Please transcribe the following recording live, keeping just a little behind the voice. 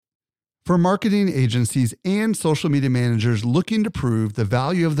For marketing agencies and social media managers looking to prove the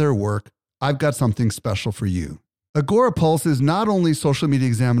value of their work, I've got something special for you. Agorapulse is not only Social Media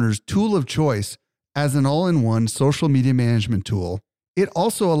Examiner's tool of choice as an all-in-one social media management tool, it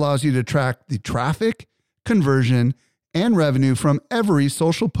also allows you to track the traffic, conversion, and revenue from every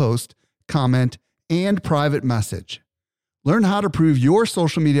social post, comment, and private message. Learn how to prove your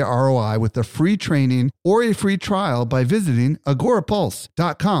social media ROI with a free training or a free trial by visiting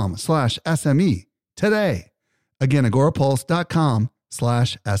agorapulse.com/SME today. Again,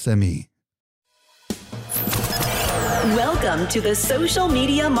 agorapulse.com/SME. Welcome to the Social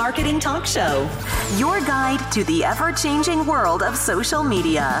Media Marketing Talk Show, your guide to the ever-changing world of social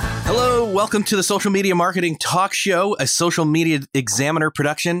media. Hello, welcome to the Social Media Marketing Talk Show, a Social Media Examiner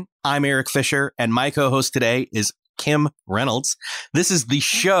production. I'm Eric Fisher, and my co-host today is Kim Reynolds. This is the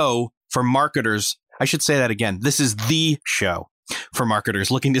show for marketers. I should say that again. This is the show for marketers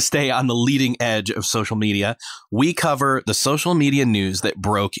looking to stay on the leading edge of social media. We cover the social media news that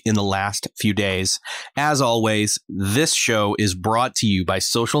broke in the last few days. As always, this show is brought to you by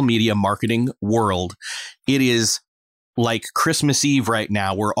Social Media Marketing World. It is like Christmas Eve right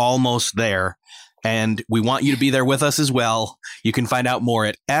now. We're almost there. And we want you to be there with us as well. You can find out more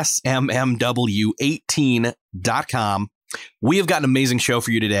at smmw18.com. We have got an amazing show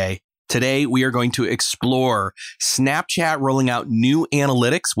for you today. Today, we are going to explore Snapchat rolling out new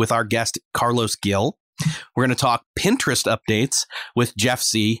analytics with our guest, Carlos Gil. We're going to talk Pinterest updates with Jeff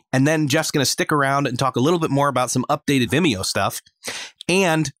C. And then Jeff's going to stick around and talk a little bit more about some updated Vimeo stuff.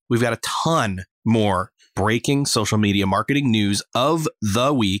 And we've got a ton more breaking social media marketing news of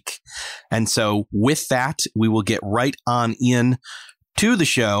the week. And so with that, we will get right on in to the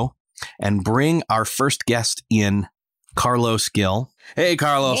show and bring our first guest in, Carlos Gil. Hey,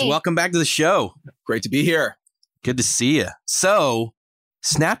 Carlos, welcome back to the show. Great to be here. Good to see you. So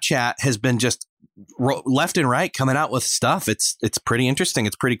Snapchat has been just left and right coming out with stuff. It's pretty interesting.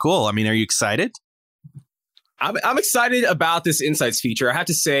 It's pretty cool. I mean, are you excited? I'm excited about this Insights feature. I have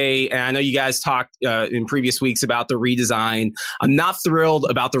to say, and I know you guys talked in previous weeks about the redesign. I'm not thrilled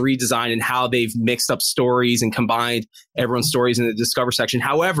about the redesign and how they've mixed up stories and combined everyone's stories in the Discover section.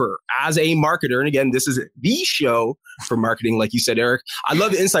 However, as a marketer, and again, this is the show for marketing, like you said, Eric, I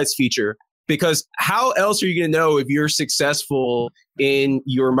love the Insights feature. Because how else are you going to know if you're successful in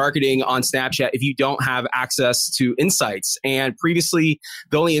your marketing on Snapchat if you don't have access to insights? And previously,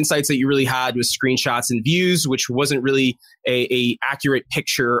 the only insights that you really had was screenshots and views, which wasn't really a accurate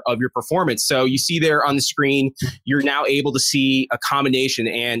picture of your performance. So you see there on the screen, you're now able to see a combination.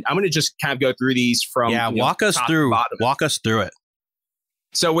 And I'm going to just kind of go through these from walk us through it.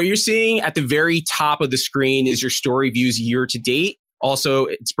 So what you're seeing at the very top of the screen is your story views year to date. Also,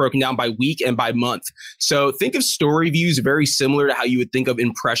 it's broken down by week and by month. So think of story views very similar to how you would think of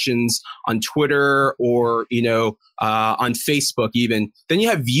impressions on Twitter or, on Facebook even. Then you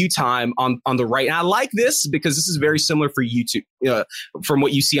have view time on the right. And I like this because this is very similar for YouTube, from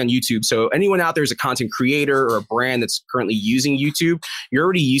what you see on YouTube. So anyone out there is a content creator or a brand that's currently using YouTube, you're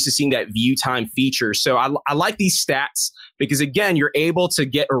already used to seeing that view time feature. So I like these stats because, again, you're able to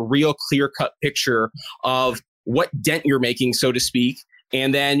get a real clear-cut picture of what dent you're making, so to speak.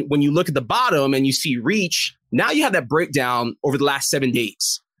 And then when you look at the bottom and you see reach, now you have that breakdown over the last 7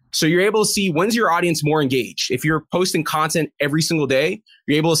 days. So you're able to see when's your audience more engaged. If you're posting content every single day,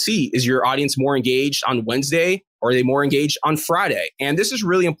 you're able to see, is your audience more engaged on Wednesday or are they more engaged on Friday? And this is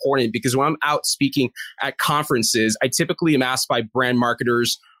really important because when I'm out speaking at conferences, I typically am asked by brand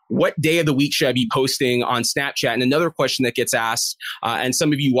marketers, what day of the week should I be posting on Snapchat? And another question that gets asked, and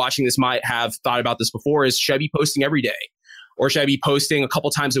some of you watching this might have thought about this before, is should I be posting every day? Or should I be posting a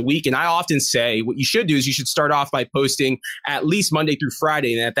couple times a week? And I often say what you should do is you should start off by posting at least Monday through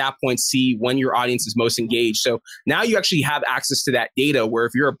Friday. And at that point, see when your audience is most engaged. So now you actually have access to that data where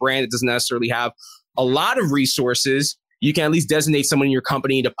if you're a brand that doesn't necessarily have a lot of resources, you can at least designate someone in your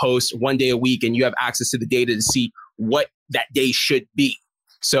company to post 1 day a week and you have access to the data to see what that day should be.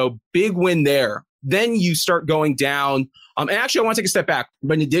 So big win there. Then you start going down. And actually, I want to take a step back.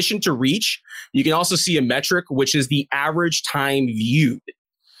 But in addition to reach, you can also see a metric, which is the average time viewed.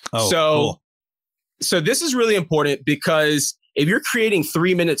 So this is really important because if you're creating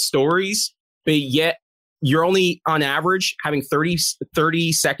 3-minute stories, but yet you're only on average having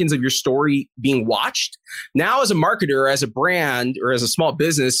 30 seconds of your story being watched. Now, as a marketer, as a brand, or as a small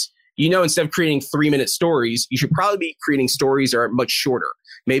business, instead of creating 3-minute stories, you should probably be creating stories that are much shorter,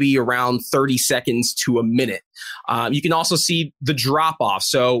 maybe around 30 seconds to a minute. You can also see the drop off.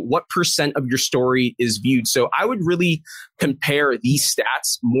 So what % of your story is viewed? So I would really compare these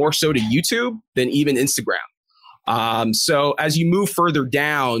stats more so to YouTube than even Instagram. So as you move further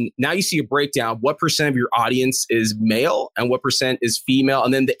down, now you see a breakdown. What percent of your audience is male and what percent is female?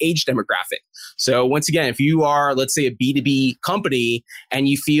 And then the age demographic. So once again, if you are, let's say, a B2B company and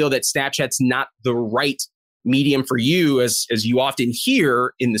you feel that Snapchat's not the right medium for you, as you often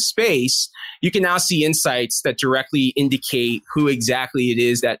hear in the space, you can now see insights that directly indicate who exactly it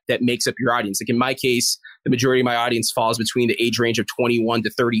is that makes up your audience. Like in my case, the majority of my audience falls between the age range of 21 to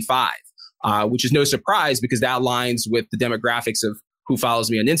 35. Which is no surprise because that aligns with the demographics of who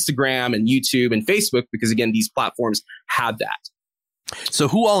follows me on Instagram and YouTube and Facebook, because again, these platforms have that. So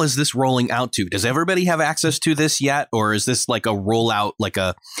who all is this rolling out to? Does everybody have access to this yet? Or is this like a rollout, like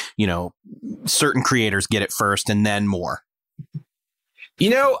a, certain creators get it first and then more?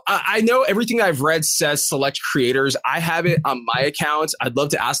 I know everything I've read says select creators. I have it on my account. I'd love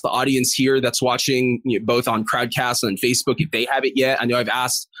to ask the audience here that's watching both on Crowdcast and Facebook if they have it yet. I know I've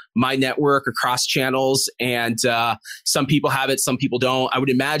asked my network across channels, and some people have it, some people don't. I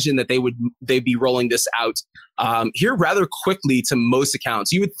would imagine that they'd be rolling this out here rather quickly to most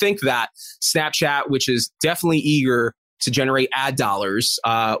accounts. You would think that Snapchat, which is definitely eager to generate ad dollars,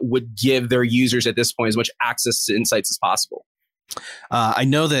 would give their users at this point as much access to insights as possible. I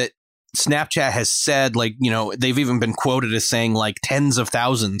know that Snapchat has said, they've even been quoted as saying like tens of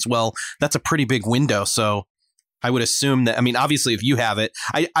thousands. Well, that's a pretty big window. So I would assume that, obviously, if you have it,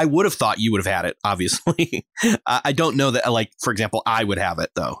 I would have thought you would have had it, obviously. I don't know that, for example, I would have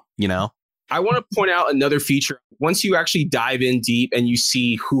it, though, I want to point out another feature. Once you actually dive in deep and you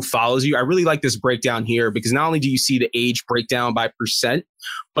see who follows you, I really like this breakdown here because not only do you see the age breakdown by percent,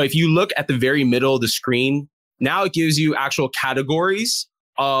 but if you look at the very middle of the screen, now it gives you actual categories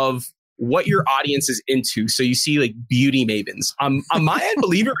of what your audience is into. So you see like beauty mavens. On my end,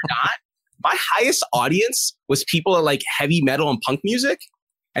 believe it or not, my highest audience was people that like heavy metal and punk music.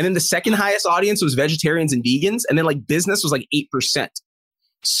 And then the second highest audience was vegetarians and vegans. And then like business was like 8%.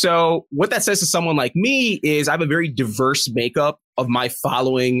 So what that says to someone like me is I have a very diverse makeup of my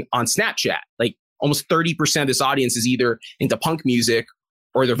following on Snapchat. Like almost 30% of this audience is either into punk music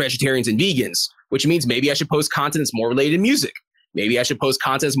or they're vegetarians and vegans, which means maybe I should post content that's more related to music. Maybe I should post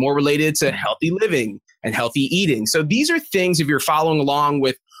content that's more related to healthy living and healthy eating. So these are things, if you're following along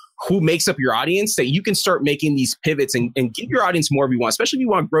with who makes up your audience, that you can start making these pivots and give your audience more if you want, especially if you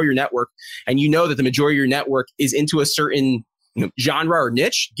want to grow your network and you know that the majority of your network is into a certain genre or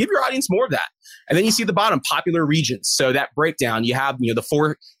niche, give your audience more of that. And then you see at the bottom, popular regions. So that breakdown, you have the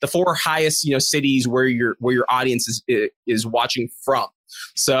four highest cities where your audience is watching from.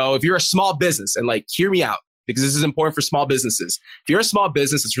 So if you're a small business, and hear me out, because this is important for small businesses. If you're a small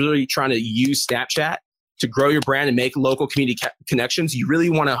business that's really trying to use Snapchat to grow your brand and make local community connections, you really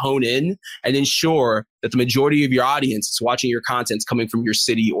want to hone in and ensure that the majority of your audience is watching your content is coming from your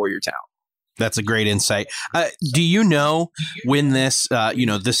city or your town. That's a great insight. Do you know when this,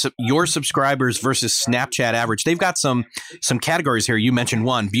 your subscribers versus Snapchat average? They've got some categories here. You mentioned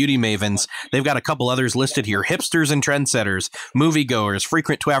one, beauty mavens. They've got a couple others listed here: hipsters and trendsetters, moviegoers,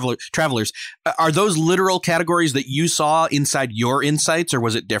 frequent travelers. Are those literal categories that you saw inside your insights, or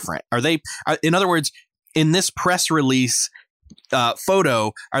was it different? Are they, in other words, in this press release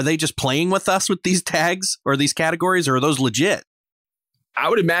photo, are they just playing with us with these tags or these categories, or are those legit? I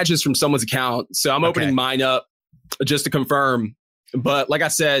would imagine it's from someone's account. So I'm opening mine up just to confirm. But like I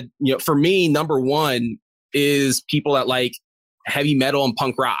said, for me, number one is people that like heavy metal and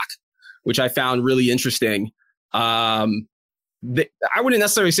punk rock, which I found really interesting. I wouldn't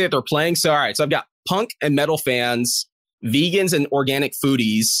necessarily say that they're playing. So, all right. So I've got punk and metal fans, vegans and organic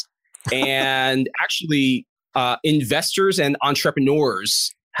foodies, and actually investors and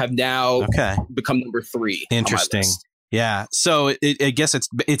entrepreneurs have now become number 3. Interesting. Yeah. So I guess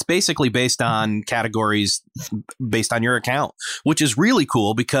it's basically based on categories based on your account, which is really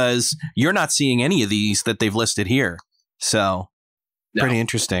cool because you're not seeing any of these that they've listed here. So pretty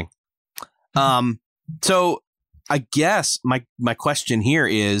interesting. So I guess my question here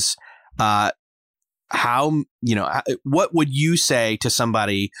is, how, what would you say to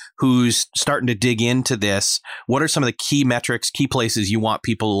somebody who's starting to dig into this? What are some of the key metrics, key places you want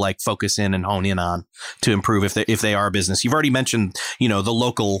people to focus in and hone in on to improve if they are a business? You've already mentioned, the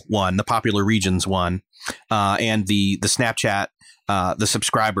local one, the popular regions one, and the Snapchat, the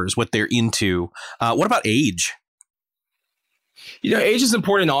subscribers, what they're into. What about age? Age is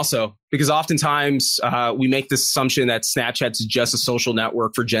important also because oftentimes we make this assumption that Snapchat's just a social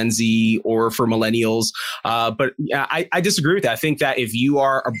network for Gen Z or for millennials. But I disagree with that. I think that if you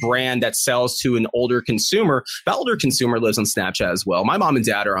are a brand that sells to an older consumer, that older consumer lives on Snapchat as well. My mom and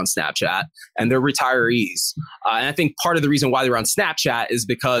dad are on Snapchat and they're retirees. And I think part of the reason why they're on Snapchat is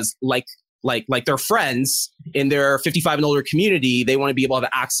because, like like their friends in their 55 and older community, they want to be able to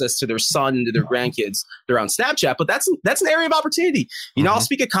have access to their son and to their grandkids. They're on Snapchat, but that's an area of opportunity. You know, I'll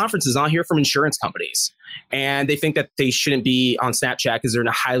speak at conferences. I'll hear from insurance companies, and they think that they shouldn't be on Snapchat because they're in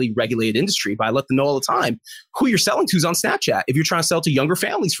a highly regulated industry. But I let them know all the time who you're selling to is on Snapchat. If you're trying to sell to younger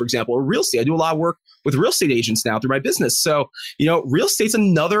families, for example, or real estate, I do a lot of work with real estate agents now through my business. So, you know, real estate's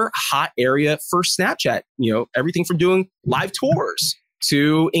another hot area for Snapchat. You know, everything from doing live tours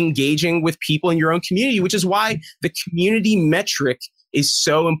to engaging with people in your own community, which is why the community metric is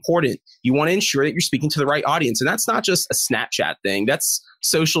so important. You want to ensure that you're speaking to the right audience. And that's not just a Snapchat thing. That's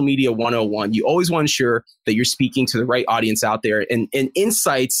social media 101. You always want to ensure that you're speaking to the right audience out there. And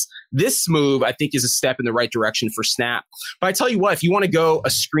insights, this move, I think, is a step in the right direction for Snap. But I tell you what, if you want to go a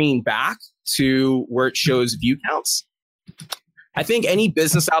screen back to where it shows view counts, I think any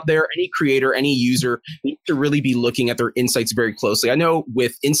business out there, any creator, any user needs to really be looking at their insights very closely. I know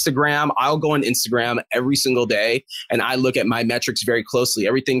with Instagram, I'll go on Instagram every single day and I look at my metrics very closely.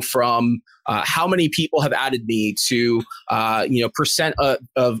 Everything from how many people have added me to percent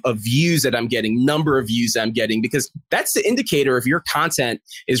of views that I'm getting, number of views that I'm getting, because that's the indicator if your content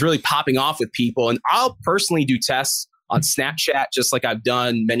is really popping off with people. And I'll personally do tests on Snapchat, just like I've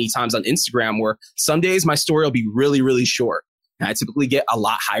done many times on Instagram, where some days my story will be really, really short. And I typically get a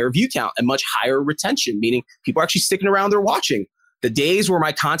lot higher view count and much higher retention, meaning people are actually sticking around, they're watching. The days where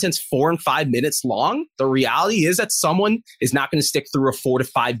my content's 4 and 5 minutes long, the reality is that someone is not going to stick through a 4 to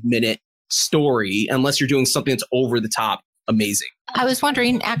 5 minute story unless you're doing something that's over the top amazing. I was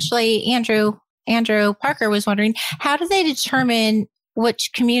wondering, actually, Andrew Parker was wondering, how do they determine which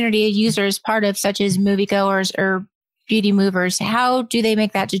community a user is part of, such as moviegoers or beauty movers? How do they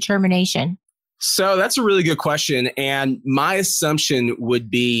make that determination? So that's a really good question. And my assumption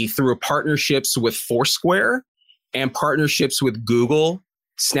would be through partnerships with Foursquare and partnerships with Google.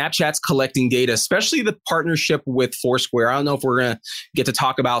 Snapchat's collecting data, especially the partnership with Foursquare. I don't know if we're going to get to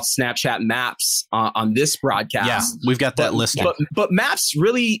talk about Snapchat Maps on this broadcast. Yeah, we've got that listed. But Maps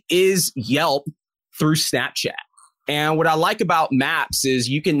really is Yelp through Snapchat. And what I like about Maps is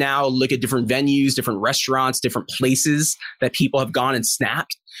you can now look at different venues, different restaurants, different places that people have gone and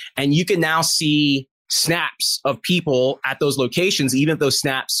snapped. And you can now see snaps of people at those locations, even if those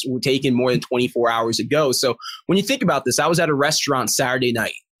snaps were taken more than 24 hours ago. So when you think about this, I was at a restaurant Saturday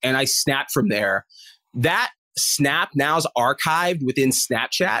night and I snapped from there. That snap now is archived within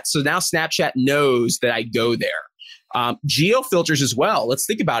Snapchat. So now Snapchat knows that I go there. Geo filters as well. Let's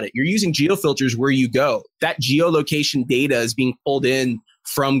think about it. You're using geo filters where you go. That geolocation data is being pulled in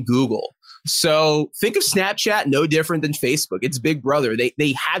from Google. So think of Snapchat no different than Facebook. It's Big Brother.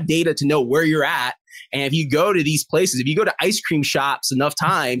 They have data to know where you're at. And if you go to these places, if you go to ice cream shops enough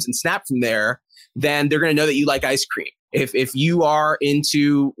times and snap from there, then they're going to know that you like ice cream. If you are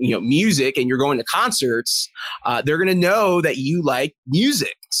into music and you're going to concerts, they're going to know that you like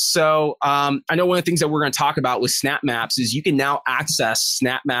music. So I know one of the things that we're going to talk about with Snap Maps is you can now access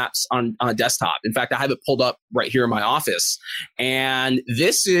Snap Maps on a desktop. In fact, I have it pulled up right here in my office. And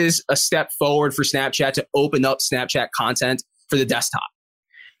this is a step forward for Snapchat to open up Snapchat content for the desktop.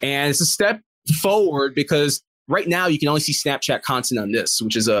 And it's a step forward because right now you can only see Snapchat content on this,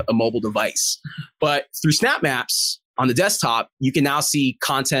 which is a mobile device. But through Snap Maps, on the desktop, you can now see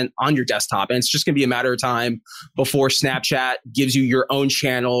content on your desktop. And it's just going to be a matter of time before Snapchat gives you your own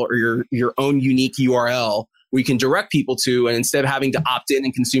channel or your own unique URL where you can direct people to. And instead of having to opt in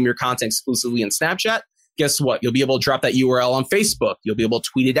and consume your content exclusively in Snapchat, guess what? You'll be able to drop that URL on Facebook. You'll be able to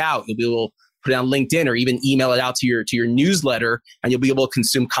tweet it out. You'll be able to put it on LinkedIn or even email it out to your newsletter, and you'll be able to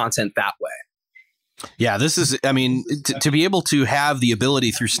consume content that way. Yeah, this is, to be able to have the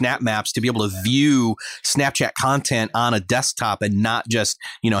ability through Snap Maps to be able to view Snapchat content on a desktop and not just,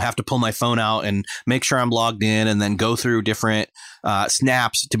 have to pull my phone out and make sure I'm logged in and then go through different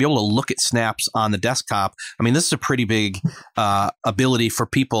snaps to be able to look at snaps on the desktop. This is a pretty big ability for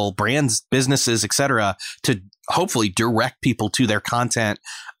people, brands, businesses, et cetera, to hopefully direct people to their content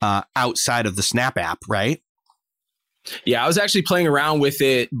outside of the Snap app, right? Yeah, I was actually playing around with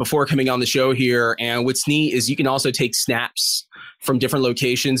it before coming on the show here. And what's neat is you can also take snaps from different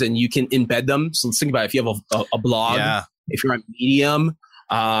locations and you can embed them. So let's think about it. If you have a blog, if you're on Medium,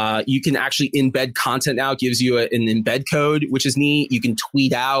 you can actually embed content now. It gives you an embed code, which is neat. You can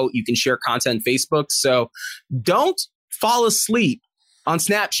tweet out, you can share content on Facebook. So don't fall asleep on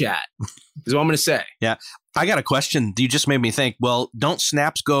Snapchat is what I'm going to say. Yeah. I got a question. You just made me think, well, don't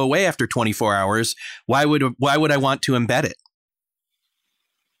snaps go away after 24 hours? Why would I want to embed it?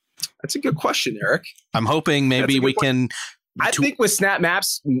 That's a good question, Eric. I'm hoping maybe we can I think with Snap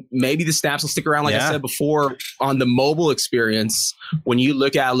Maps, maybe the snaps will stick around. Like I said before, on the mobile experience, when you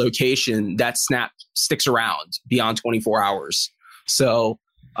look at a location, that snap sticks around beyond 24 hours. So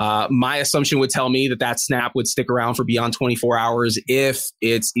my assumption would tell me that snap would stick around for beyond 24 hours if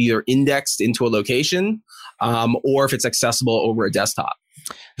it's either indexed into a location or if it's accessible over a desktop.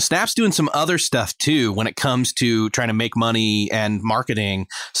 Snap's doing some other stuff too when it comes to trying to make money and marketing.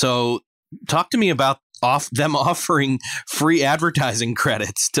 So talk to me about them offering free advertising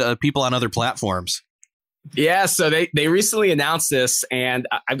credits to people on other platforms. Yeah, so they recently announced this, and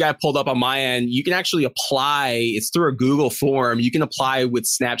I've got it pulled up on my end. You can actually apply. It's through a Google form. You can apply with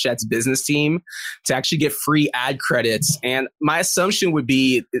Snapchat's business team to actually get free ad credits. And my assumption would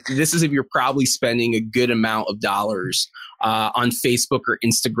be this is if you're probably spending a good amount of dollars on Facebook or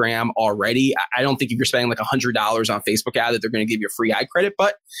Instagram already. I don't think if you're spending like $100 on Facebook ad that they're going to give you a free ad credit,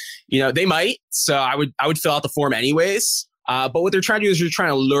 but they might. So I would fill out the form anyways. But what they're trying to do is they're trying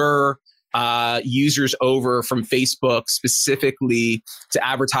to lure users over from Facebook specifically to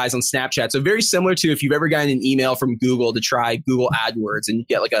advertise on Snapchat. So very similar to if you've ever gotten an email from Google to try Google AdWords and you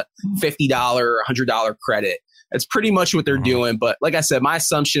get like a $50 or $100 credit. That's pretty much what they're doing. But like I said, my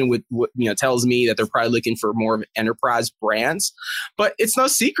assumption tells me that they're probably looking for more of enterprise brands. But it's no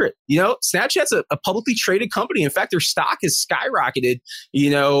secret, Snapchat's a publicly traded company. In fact, their stock has skyrocketed,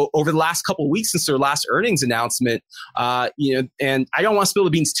 over the last couple of weeks since their last earnings announcement. And I don't want to spill the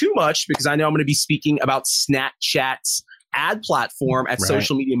beans too much because I know I'm going to be speaking about Snapchat's ad platform at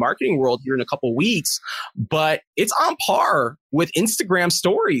Social Media Marketing World here in a couple of weeks, but it's on par with Instagram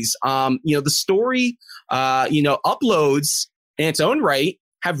stories. The story, uploads in its own right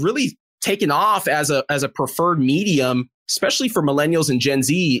have really taken off as a preferred medium, especially for millennials and Gen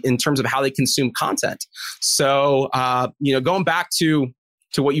Z in terms of how they consume content. So, going back to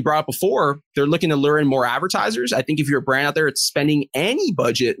what you brought up before, they're looking to lure in more advertisers. I think if you're a brand out there that's spending any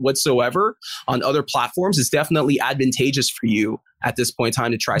budget whatsoever on other platforms, it's definitely advantageous for you at this point in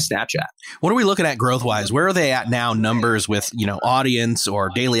time to try Snapchat. What are we looking at growth-wise? Where are they at now, numbers with, audience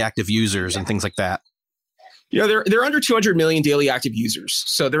or daily active users and things like that? They're under 200 million daily active users.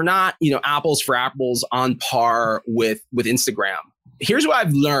 So they're not, apples for apples on par with Instagram. Here's what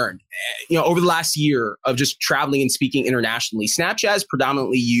I've learned, over the last year of just traveling and speaking internationally. Snapchat is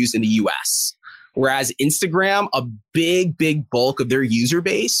predominantly used in the US, whereas Instagram, a big bulk of their user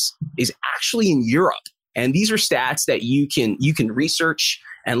base is actually in Europe. And these are stats that you can research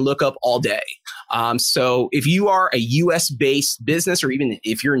and look up all day. So if you are a US-based business, or even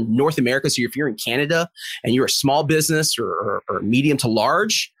if you're in North America, so if you're in Canada and you're a small business or medium to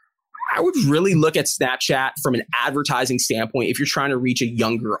large, I would really look at Snapchat from an advertising standpoint if you're trying to reach a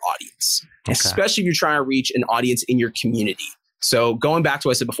younger audience, especially if you're trying to reach an audience in your community. So going back to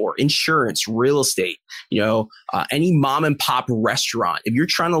what I said before, insurance, real estate, any mom and pop restaurant, if you're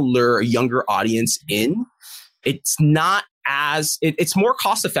trying to lure a younger audience in, it's more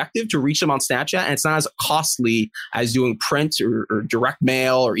cost effective to reach them on Snapchat, and it's not as costly as doing print or direct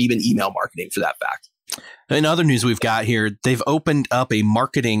mail or even email marketing for that fact. In other news we've got here, they've opened up a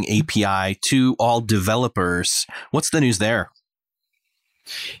marketing API to all developers. What's the news there?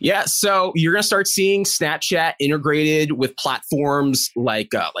 Yeah, so you're going to start seeing Snapchat integrated with platforms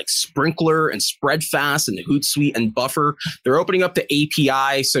like Sprinkler and Spreadfast and Hootsuite and Buffer. They're opening up the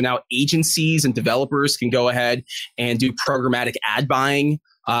API, so now agencies and developers can go ahead and do programmatic ad buying,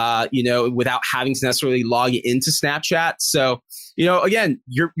 without having to necessarily log into Snapchat. So, again,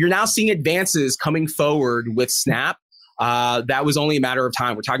 you're now seeing advances coming forward with Snap. That was only a matter of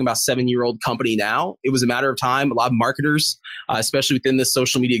time. We're talking about a 7-year-old company now. It was a matter of time. A lot of marketers, especially within the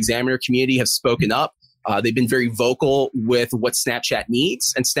Social Media Examiner community, have spoken up. They've been very vocal with what Snapchat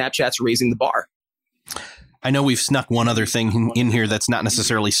needs, and Snapchat's raising the bar. I know we've snuck one other thing in here that's not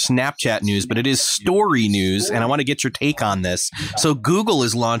necessarily Snapchat news, but it is story news, and I want to get your take on this. So Google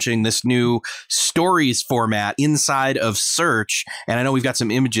is launching this new stories format inside of search, and I know we've got some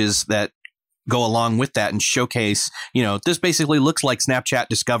images that go along with that and showcase, this basically looks like Snapchat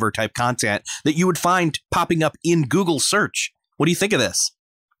Discover type content that you would find popping up in Google search. What do you think of this?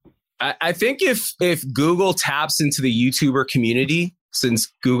 I think if Google taps into the YouTuber community,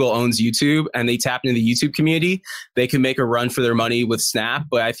 since Google owns YouTube, and they tap into the YouTube community, they can make a run for their money with Snap.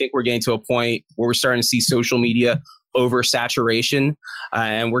 But I think we're getting to a point where we're starting to see social media oversaturation,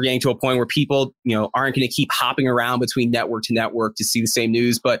 and we're getting to a point where people, aren't going to keep hopping around between network to network to see the same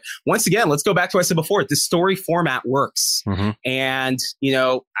news. But once again, let's go back to what I said before. The story format works, and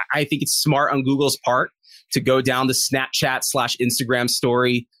I think it's smart on Google's part to go down the Snapchat/Instagram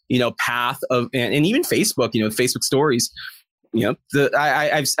story, path of, and even Facebook, Facebook stories. Yep.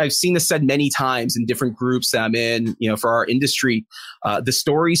 I've seen this said many times in different groups that I'm in, for our industry. The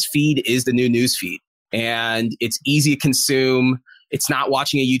stories feed is the new news feed, and it's easy to consume. It's not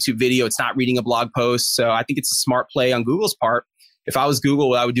watching a YouTube video. It's not reading a blog post. So I think it's a smart play on Google's part. If I was Google,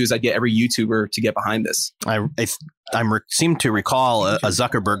 what I would do is I'd get every YouTuber to get behind this. I seem to recall a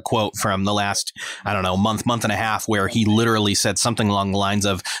Zuckerberg quote from the last, month and a half, where he literally said something along the lines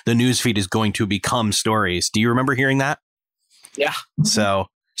of, the newsfeed is going to become stories. Do you remember hearing that? Yeah. So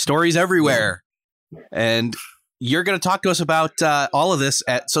stories everywhere. And you're going to talk to us about all of this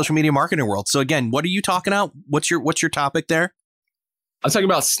at Social Media Marketing World. So again, what are you talking about? What's your topic there? I'm talking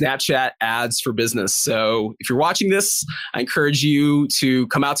about Snapchat ads for business. So if you're watching this, I encourage you to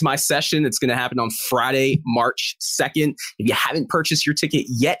come out to my session. It's going to happen on Friday, March 2nd. If you haven't purchased your ticket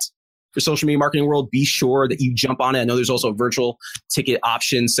yet for Social Media Marketing World, be sure that you jump on it. I know there's also a virtual ticket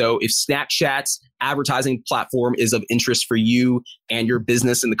option. So if Snapchat's advertising platform is of interest for you and your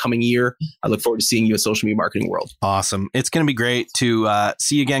business in the coming year, I look forward to seeing you at Social Media Marketing World. Awesome. It's going to be great to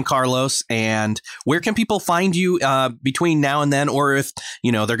see you again, Carlos. And where can people find you between now and then? Or if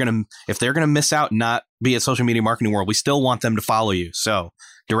they're going to miss out and not be at Social Media Marketing World, we still want them to follow you. So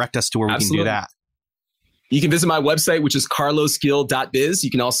direct us to where we can do that. You can visit my website, which is carlosgill.biz. You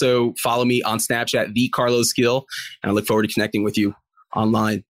can also follow me on Snapchat, the Carlos Gill, and I look forward to connecting with you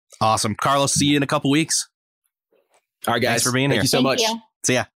online. Awesome. Carlos, see you in a couple weeks. All right, guys. Thanks for being here. Thank you so much.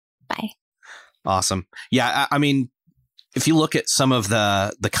 See ya. Bye. Awesome. Yeah, I mean, if you look at some of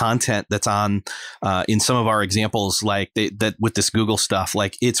the content that's on in some of our examples, like that with this Google stuff,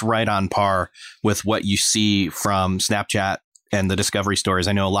 like it's right on par with what you see from Snapchat and the discovery stories.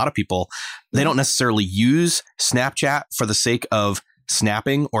 I know a lot of people, they don't necessarily use Snapchat for the sake of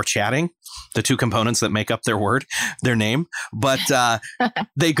snapping or chatting, the two components that make up their name. But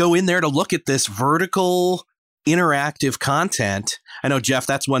they go in there to look at this vertical interactive content. I know, Jeff,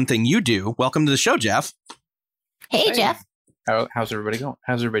 that's one thing you do. Welcome to the show, Jeff. Hey. Jeff. How's everybody going?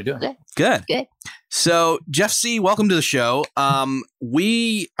 How's everybody doing? Good. Good. So, Jeff C., welcome to the show.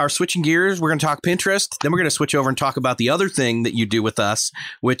 We are switching gears. We're going to talk Pinterest. Then we're going to switch over and talk about the other thing that you do with us,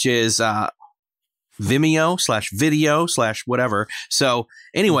 which is Vimeo/video/whatever. So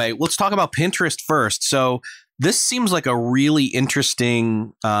anyway, let's talk about Pinterest first. So this seems like a really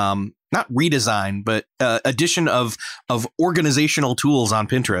interesting, not redesign, but addition of organizational tools on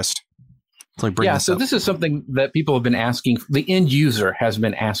Pinterest. So this is something that people have been asking. The end user has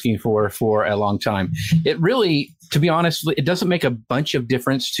been asking for a long time. It really, to be honest, it doesn't make a bunch of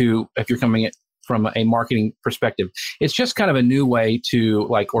difference to if you're coming at from a marketing perspective. It's just kind of a new way to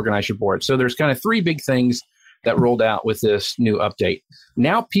organize your board. So there's kind of three big things that rolled out with this new update.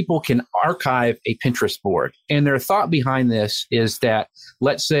 Now people can archive a Pinterest board. And their thought behind this is that,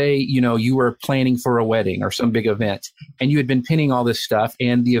 let's say, you were planning for a wedding or some big event and you had been pinning all this stuff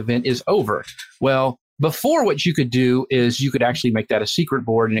and the event is over. Well, before, what you could do is you could actually make that a secret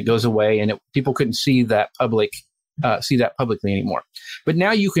board and it goes away and people couldn't see that publicly anymore. But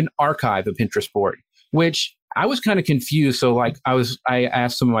now you can archive a Pinterest board, which I was kind of confused. So I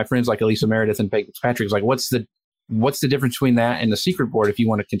asked some of my friends like Elisa Meredith and Peg Fitzpatrick, what's the difference between that and the secret board if you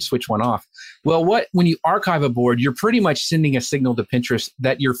want to switch one off? Well, when you archive a board, you're pretty much sending a signal to Pinterest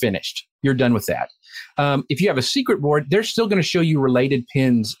that you're finished. You're done with that. If you have a secret board, they're still going to show you related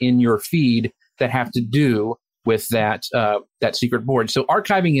pins in your feed that have to do with that secret board. So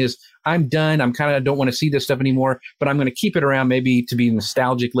archiving is, I'm done. I'm kind of don't want to see this stuff anymore, but I'm going to keep it around maybe to be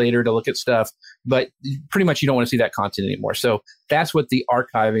nostalgic later to look at stuff. But pretty much you don't want to see that content anymore. So that's what the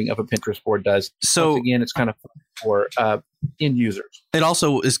archiving of a Pinterest board does. So once again, it's kind of for end users. It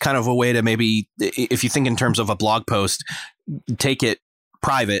also is kind of a way to maybe, if you think in terms of a blog post, take it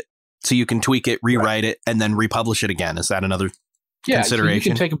private so you can tweak it, rewrite it, and then republish it again. Is that another consideration? So you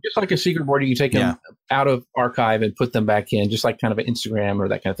can take them just like a secret board. You can take them out of archive and put them back in, just like kind of an Instagram or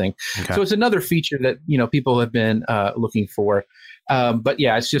that kind of thing. Okay. So it's another feature that people have been looking for. But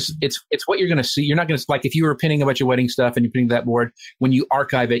yeah, it's what you're going to see. You're not going to, if you were pinning a bunch of wedding stuff and you're pinning that board, when you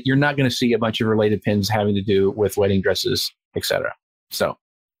archive it, you're not going to see a bunch of related pins having to do with wedding dresses, etc. So,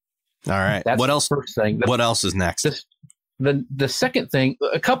 all right. That's what else? First thing. What else is next? The second thing,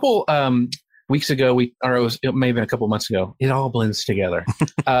 a couple weeks ago, it may have been a couple months ago. It all blends together.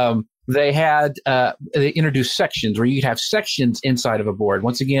 They introduced sections where you could have sections inside of a board.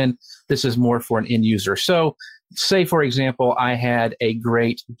 Once again, this is more for an end user. So say, for example, I had a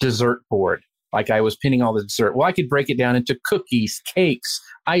great dessert board. I was pinning all the dessert. Well, I could break it down into cookies, cakes,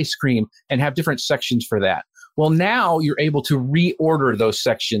 ice cream, and have different sections for that. Well, now you're able to reorder those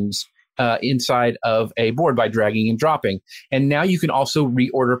sections inside of a board by dragging and dropping. And now you can also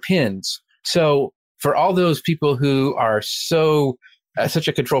reorder pins. So for all those people who are such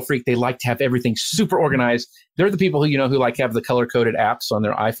a control freak, they like to have everything super organized. They're the people who like have the color coded apps on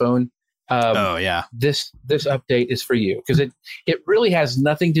their iPhone. This update is for you because it really has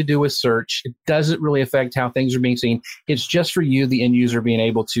nothing to do with search. It doesn't really affect how things are being seen. It's just for you, the end user, being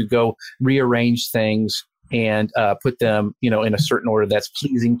able to go rearrange things and put them, in a certain order that's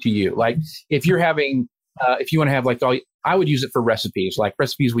pleasing to you. Like if you're having, if you want to have I would use it for recipes, like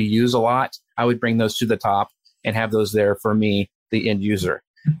recipes we use a lot. I would bring those to the top and have those there for me, the end user.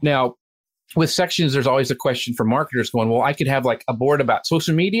 Now, with sections, there's always a question for marketers going, well, I could have like a board about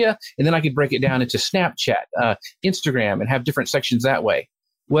social media, and then I could break it down into Snapchat, Instagram, and have different sections that way.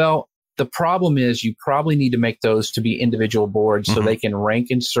 Well, the problem is you probably need to make those to be individual boards so they can rank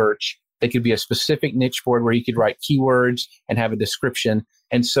and search. They could be a specific niche board where you could write keywords and have a description.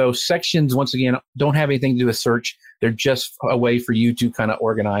 And so sections, once again, don't have anything to do with search. They're just a way for you to kind of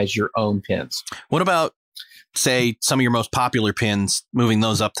organize your own pins. What about, say, some of your most popular pins, moving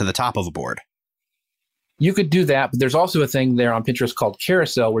those up to the top of a board? You could do that, but there's also a thing there on Pinterest called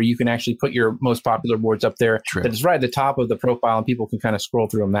Carousel where you can actually put your most popular boards up there. True. That is right at the top of the profile, and people can kind of scroll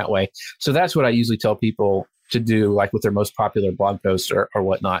through them that way. So that's what I usually tell people to do, like with their most popular blog posts or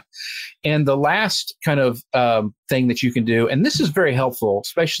whatnot. And the last kind of thing that you can do, and this is very helpful,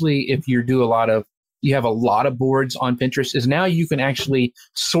 especially if you have a lot of boards on Pinterest, is now you can actually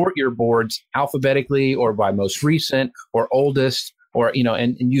sort your boards alphabetically or by most recent or oldest, or,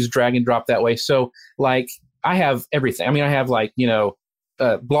 and use drag and drop that way. So like I have everything. I mean, I have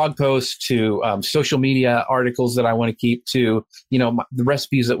blog posts to social media articles that I want to keep to, the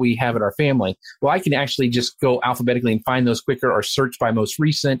recipes that we have in our family. Well, I can actually just go alphabetically and find those quicker or search by most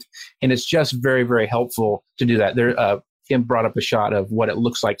recent. And it's just very, very helpful to do that. There, Kim brought up a shot of what it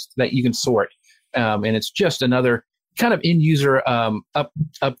looks like that you can sort. And it's just another kind of end user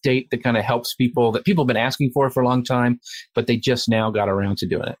update that kind of helps people that people have been asking for a long time, but they just now got around to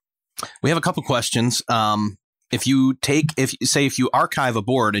doing it. We have a couple questions. If you archive a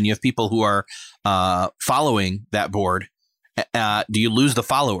board and you have people who are following that board, do you lose the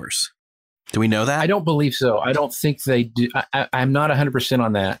followers? Do we know that? I don't believe so. I don't think they do. I'm not 100%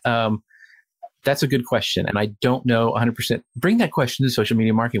 on that. That's a good question, and I don't know 100%. Bring that question to the social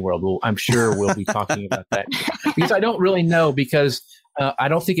media marketing world. I'm sure we'll be talking about that because I don't really know, because I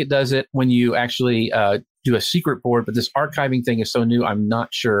don't think it does it when you actually do a secret board, but this archiving thing is so new, I'm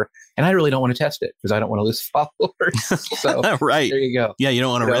not sure. And I really don't want to test it because I don't want to lose followers. So right. There you go. Yeah, you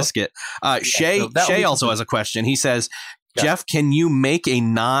don't want to risk it. Shay also has a question. He says, Jeff, can you make a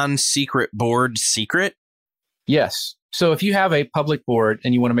non-secret board secret? Yes. So if you have a public board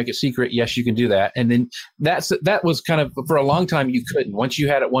and you want to make it secret, yes, you can do that. And then that was kind of, for a long time, you couldn't. Once you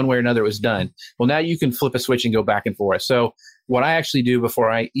had it one way or another, it was done. Well, now you can flip a switch and go back and forth. So what I actually do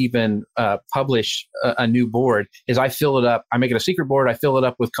before I even publish a new board is I fill it up. I make it a secret board. I fill it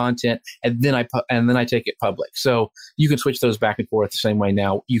up with content, and then I take it public. So you can switch those back and forth the same way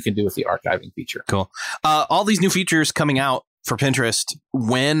now you can do with the archiving feature. Cool. All these new features coming out for Pinterest,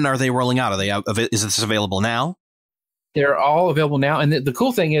 when are they rolling out? Is this available now? They're all available now. And the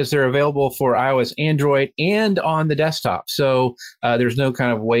cool thing is they're available for iOS, Android, and on the desktop. So there's no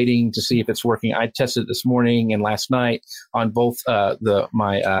kind of waiting to see if it's working. I tested it this morning and last night on both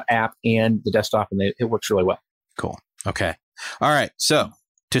my app and the desktop, and it works really well. Cool. Okay. All right. So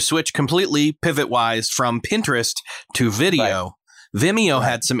to switch completely pivot-wise from Pinterest to video, Vimeo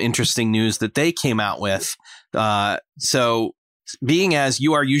had some interesting news that they came out with. So being as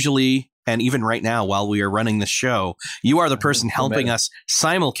you are usually, and even right now, while we are running the show, you are the person helping us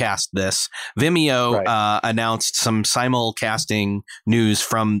simulcast this. Vimeo announced some simulcasting news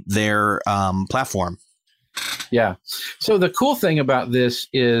from their platform. Yeah. So the cool thing about this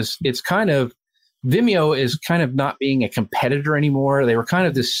is Vimeo is kind of not being a competitor anymore. They were kind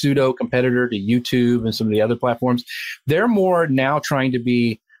of this pseudo competitor to YouTube and some of the other platforms. They're more now trying to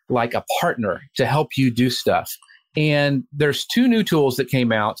be like a partner to help you do stuff. And there's two new tools that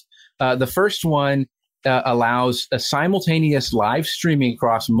came out. The first one allows a simultaneous live streaming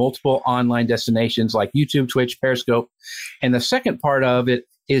across multiple online destinations like YouTube, Twitch, Periscope. And the second part of it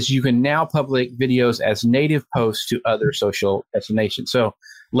is you can now publish videos as native posts to other social destinations. So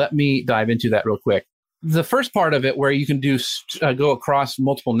let me dive into that real quick. The first part of it, where you can go across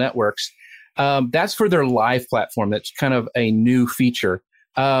multiple networks, that's for their live platform. That's kind of a new feature.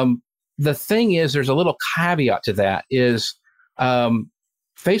 The thing is, there's a little caveat to that is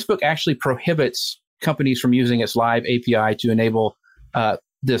Facebook actually prohibits companies from using its live API to enable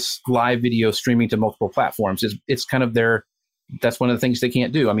this live video streaming to multiple platforms. It's kind of that's one of the things they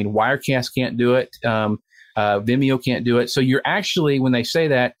can't do. I mean, Wirecast can't do it. Vimeo can't do it. So you're actually, when they say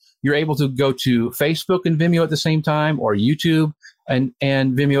that, you're able to go to Facebook and Vimeo at the same time, or YouTube and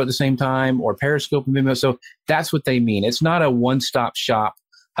Vimeo at the same time, or Periscope and Vimeo. So that's what they mean. It's not a one-stop shop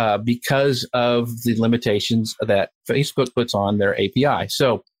because of the limitations that Facebook puts on their API.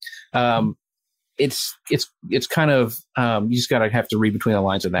 So it's kind of you just gotta have to read between the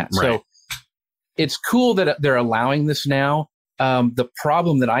lines of that. Right. So it's cool that they're allowing this now. The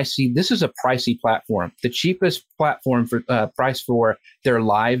problem that I see, this is a pricey platform. The cheapest platform for price for their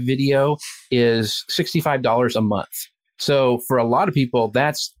live video is $65 a month. So for a lot of people,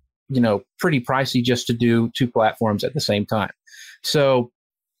 that's pretty pricey just to do two platforms at the same time. So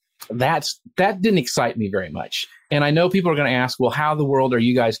that didn't excite me very much. And I know people are going to ask, well, how in the world are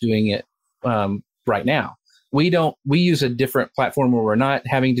you guys doing it right now? We use a different platform where we're not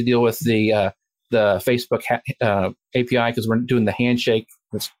having to deal with the Facebook API because we're doing the handshake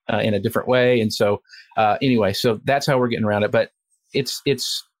in a different way. And so anyway, so that's how we're getting around it. But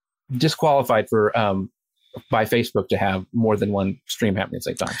it's disqualified for by Facebook to have more than one stream happening at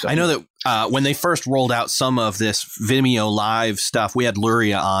the same time. So I know that when they first rolled out some of this Vimeo Live stuff, we had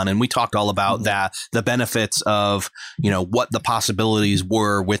Luria on and we talked all about that, the benefits of, what the possibilities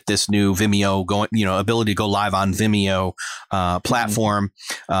were with this new Vimeo ability to go live on Vimeo platform.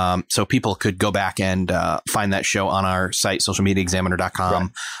 So people could go back and find that show on our site,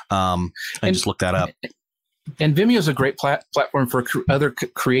 socialmediaexaminer.com, and just look that up. And Vimeo is a great platform for other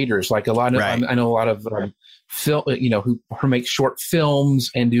creators. Like a lot of, I know a lot of film, who make short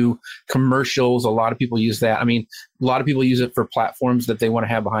films and do commercials. A lot of people use that. I mean, a lot of people use it for platforms that they want to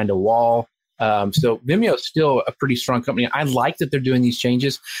have behind a wall. So Vimeo is still a pretty strong company. I like that they're doing these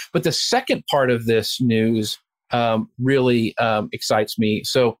changes. But the second part of this news really excites me.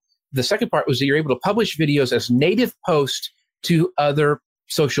 So the second part was that you're able to publish videos as native posts to other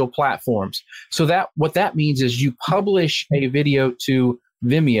social platforms. So that what that means is you publish a video to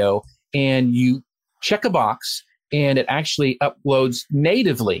Vimeo and you check a box and it actually uploads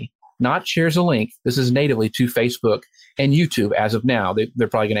natively, not shares a link. This is natively to Facebook and YouTube as of now. They're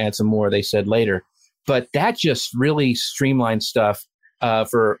probably going to add some more, they said later. But that just really streamlines stuff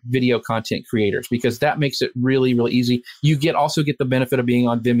for video content creators because that makes it really, really easy. You also get the benefit of being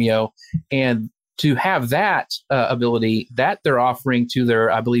on Vimeo, and to have that ability that they're offering to their,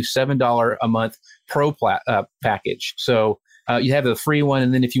 I believe, $7 a month pro package. So you have the free one,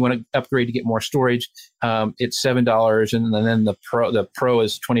 and then if you want to upgrade to get more storage, it's $7, and then the pro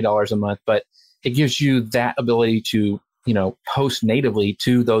is $20 a month. But it gives you that ability to post natively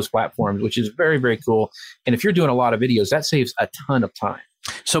to those platforms, which is very, very cool. And if you're doing a lot of videos, that saves a ton of time.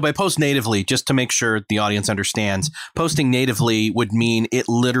 So by post natively, just to make sure the audience understands, posting natively would mean it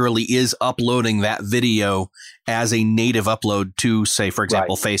literally is uploading that video as a native upload to, say, for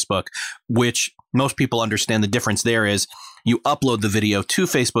example, Facebook, which most people understand the difference there is you upload the video to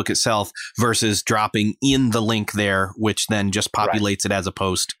Facebook itself versus dropping in the link there, which then just populates it as a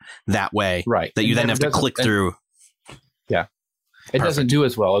post that way. Right. That you then have to click through. Yeah. It doesn't do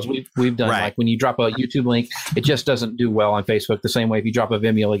as well as we've done. Like when you drop a YouTube link, it just doesn't do well on Facebook. The same way if you drop a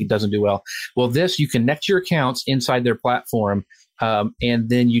Vimeo link, it doesn't do well. Well, this, you connect your accounts inside their platform, and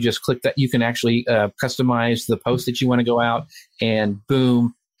then you just click that. You can actually customize the post that you want to go out, and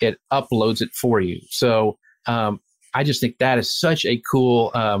boom, it uploads it for you. So I just think that is such a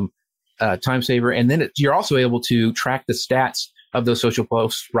cool time saver. And then you're also able to track the stats of those social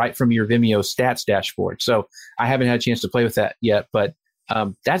posts right from your Vimeo stats dashboard. So I haven't had a chance to play with that yet, but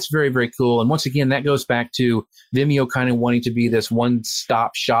that's very, very cool. And once again, that goes back to Vimeo kind of wanting to be this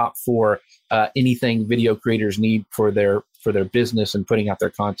one-stop shop for anything video creators need for their business and putting out their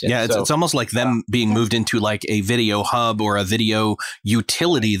content. Yeah, it's almost like them being moved into like a video hub or a video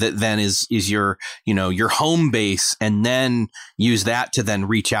utility that then is your your home base, and then use that to then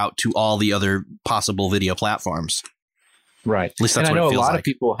reach out to all the other possible video platforms. Right. At least that's and I know what it feels a lot of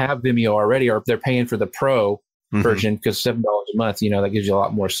people have Vimeo already, or they're paying for the pro version because $7 a month, that gives you a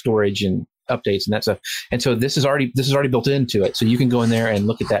lot more storage and updates and that stuff. And so this is already built into it. So you can go in there and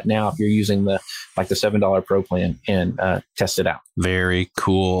look at that now if you're using the $7 pro plan and test it out. Very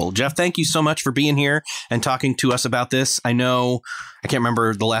cool. Jeff, thank you so much for being here and talking to us about this. I know I can't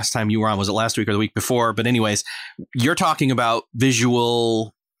remember the last time you were on. Was it last week or the week before? But anyways, you're talking about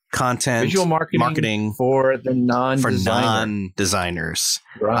visual content, visual marketing for the non-designers.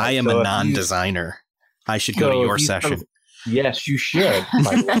 Right. I am a non-designer. I should go to your session. Yes, you should.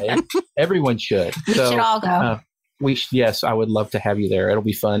 By the way, everyone should. We should all go. Yes, I would love to have you there. It'll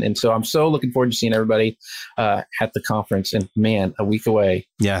be fun, and so I'm so looking forward to seeing everybody at the conference. And man, a week away.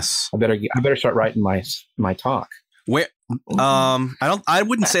 Yes, I better start writing my talk. Where I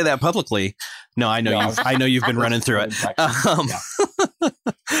wouldn't say that publicly. No, I know you've been running through it.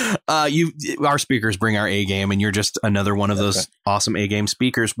 Our speakers bring our A game, and you're just another one of those awesome A game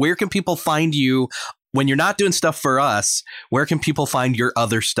speakers. Where can people find you when you're not doing stuff for us? Where can people find your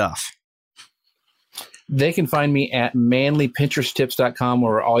other stuff? They can find me at manlypinteresttips.com,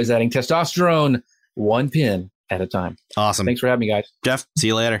 where we're always adding testosterone one pin at a time. Awesome. Thanks for having me, guys. Jeff, see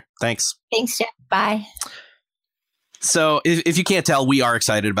you later. Thanks. Thanks, Jeff. Bye. So if you can't tell, we are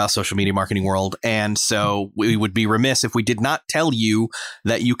excited about Social Media Marketing World. And so we would be remiss if we did not tell you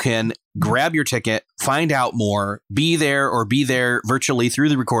that you can grab your ticket, find out more, be there virtually through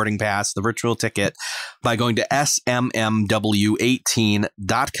the recording pass, the virtual ticket, by going to smmw18.com.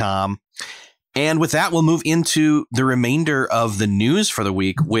 And with that, we'll move into the remainder of the news for the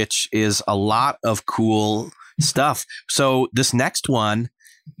week, which is a lot of cool stuff. So this next one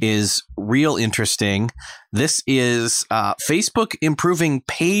is real interesting. This is Facebook improving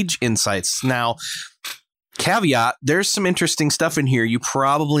page insights. Now, caveat, there's some interesting stuff in here you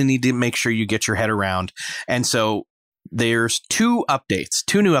probably need to make sure you get your head around. And so there's two new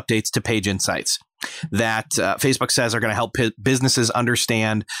updates to page insights that Facebook says are going to help businesses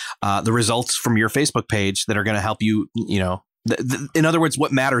understand the results from your Facebook page that are going to help you, in other words,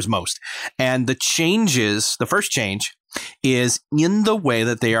 what matters most. And the first change is in the way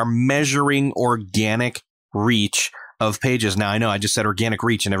that they are measuring organic reach of pages. Now, I know I just said organic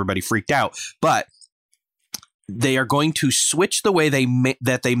reach and everybody freaked out, but they are going to switch the way they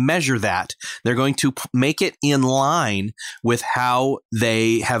measure that. They're going to make it in line with how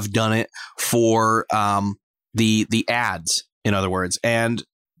they have done it for the ads, in other words. And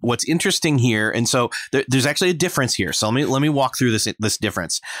what's interesting here, and so there's actually a difference here. So let me walk through this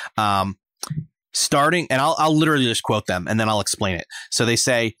difference. Starting, and I'll literally just quote them, and then I'll explain it. So they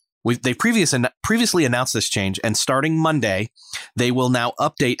say they previously announced this change, and starting Monday, they will now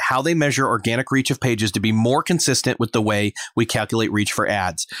update how they measure organic reach of pages to be more consistent with the way we calculate reach for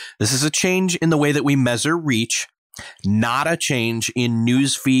ads. This is a change in the way that we measure reach, not a change in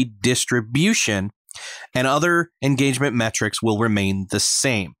newsfeed distribution, and other engagement metrics will remain the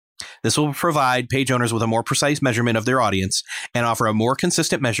same. This will provide page owners with a more precise measurement of their audience and offer a more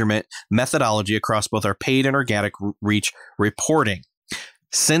consistent measurement methodology across both our paid and organic reach reporting.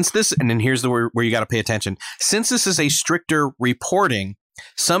 Since this, and then here's where you got to pay attention. Since this is a stricter reporting,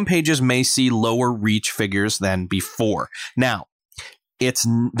 some pages may see lower reach figures than before. Now, it's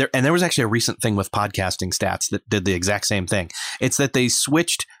there, and there was actually a recent thing with Podcasting Stats that did the exact same thing. It's that they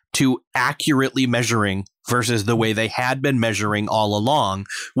switched to accurately measuring versus the way they had been measuring all along,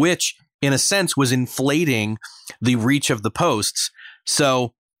 which in a sense was inflating the reach of the posts.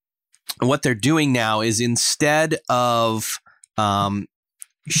 So what they're doing now is instead of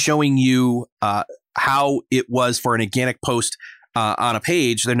showing you how it was for an organic post on a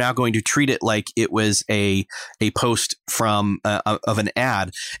page, they're now going to treat it like it was a post from of an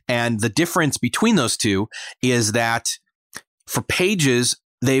ad. And the difference between those two is that for pages,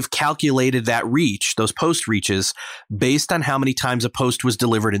 they've calculated that reach, those post reaches, based on how many times a post was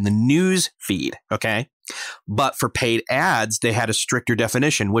delivered in the news feed. Okay. But for paid ads, they had a stricter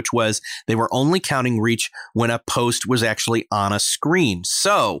definition, which was they were only counting reach when a post was actually on a screen.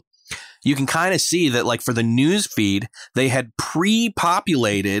 So you can kind of see that, like for the news feed, they had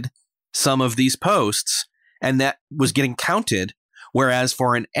pre-populated some of these posts and that was getting counted. Whereas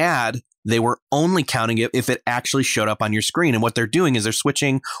for an ad, they were only counting it if it actually showed up on your screen. And what they're doing is they're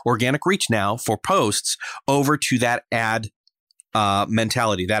switching organic reach now for posts over to that ad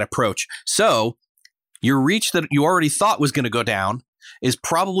mentality, that approach. So your reach that you already thought was going to go down is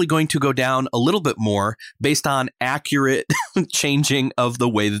probably going to go down a little bit more based on accurate changing of the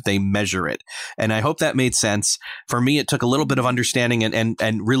way that they measure it. And I hope that made sense. For me, it took a little bit of understanding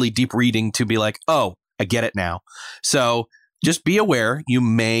and really deep reading to be like, oh, I get it now. So just be aware, you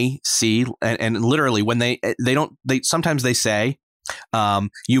may see, and literally when they sometimes they say,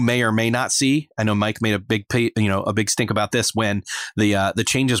 you may or may not see. I know Mike made a big stink about this when the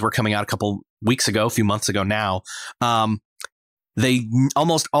changes were coming out a few months ago now. They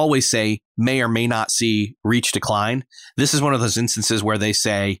almost always say may or may not see reach decline. This is one of those instances where they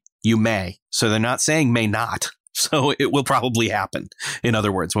say you may. So they're not saying may not. So it will probably happen. In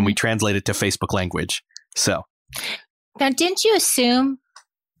other words, when we translate it to Facebook language. So. Now, didn't you assume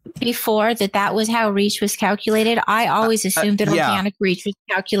before that was how reach was calculated? I always assumed that organic reach was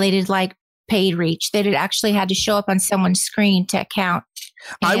calculated like paid reach, that it actually had to show up on someone's screen to count.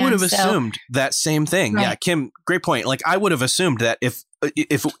 I would have assumed that same thing. Right. Yeah, Kim, great point. Like, I would have assumed that if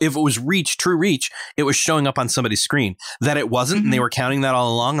it was true reach, it was showing up on somebody's screen. That it wasn't, and they were counting that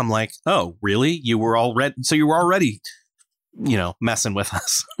all along. I'm like, oh, really? You were already messing with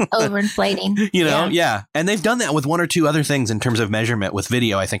us. Overinflating. Yeah. And they've done that with one or two other things in terms of measurement with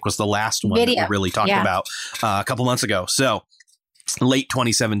video, I think was the last one that we really talked about a couple months ago. So late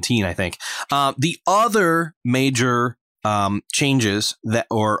 2017, I think. The other major changes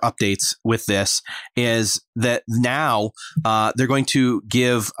or updates with this is that now they're going to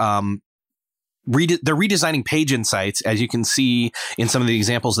give they're redesigning Page Insights, as you can see in some of the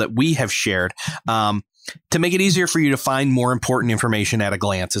examples that we have shared, to make it easier for you to find more important information at a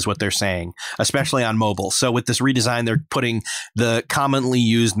glance, is what they're saying, especially on mobile. So with this redesign, they're putting the commonly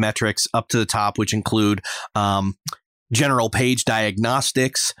used metrics up to the top, which include general page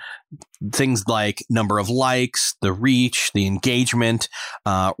diagnostics, things like number of likes, the reach, the engagement,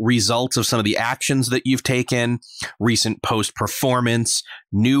 results of some of the actions that you've taken, recent post performance,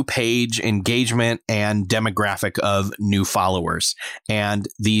 new page engagement, and demographic of new followers. And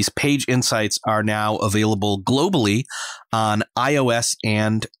these Page Insights are now available globally on iOS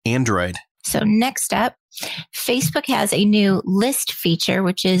and Android. So next up, Facebook has a new list feature,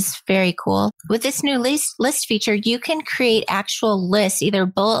 which is very cool. With this new list feature, you can create actual lists, either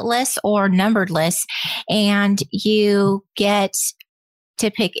bullet lists or numbered lists, and you get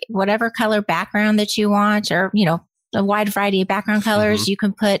to pick whatever color background that you want, or, a wide variety of background colors. You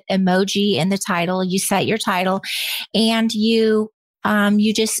can put emoji in the title. You set your title, and you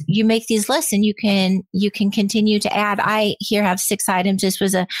make these lists, and you can continue to add. I here have 6 items. This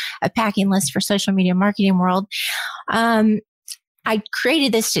was a packing list for Social Media Marketing World. I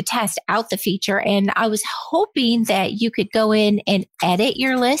created this to test out the feature, and I was hoping that you could go in and edit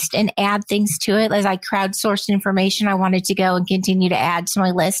your list and add things to it. As I crowdsourced information, I wanted to go and continue to add to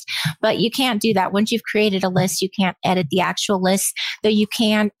my list, but you can't do that. Once you've created a list, you can't edit the actual list, though you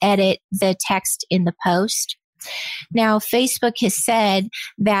can edit the text in the post. Now, Facebook has said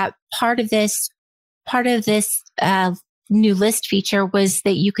that part of this new list feature was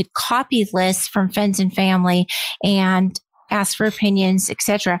that you could copy lists from friends and family and ask for opinions,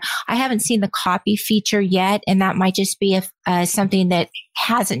 etc. I haven't seen the copy feature yet, and that might just be something that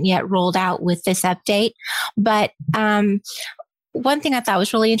hasn't yet rolled out with this update. But one thing I thought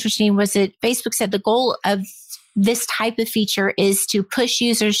was really interesting was that Facebook said the goal of this type of feature is to push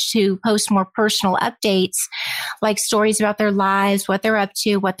users to post more personal updates, like stories about their lives, what they're up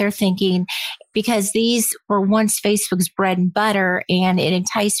to, what they're thinking, because these were once Facebook's bread and butter, and it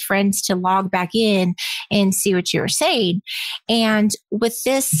enticed friends to log back in and see what you were saying. And with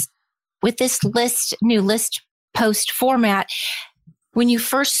this new list post format, when you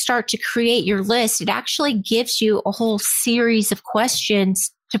first start to create your list, it actually gives you a whole series of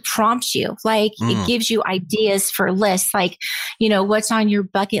questions to prompt you. Like it gives you ideas for lists, like, what's on your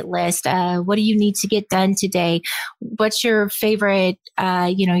bucket list? What do you need to get done today? What's your favorite,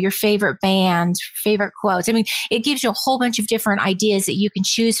 your favorite band, favorite quotes? I mean, it gives you a whole bunch of different ideas that you can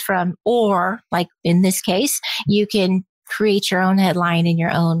choose from, or like in this case, you can create your own headline and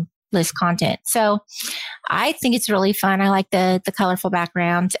your own list content. So I think it's really fun. I like the colorful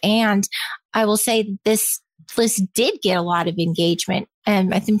backgrounds, and I will say this list did get a lot of engagement.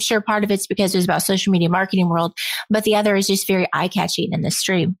 And I'm sure part of it's because it was about Social Media Marketing World, but the other is just very eye-catching in the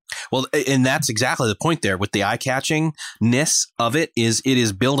stream. Well, and that's exactly the point there with the eye-catchingness of it is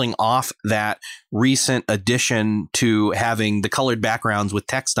building off that recent addition to having the colored backgrounds with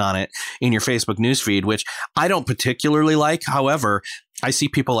text on it in your Facebook newsfeed, which I don't particularly like. However, I see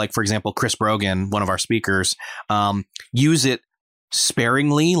people like, for example, Chris Brogan, one of our speakers, use it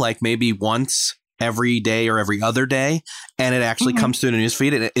sparingly, like maybe once every day or every other day, and it actually comes through the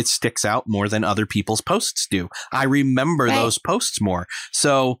newsfeed, and it sticks out more than other people's posts do. I remember those posts more.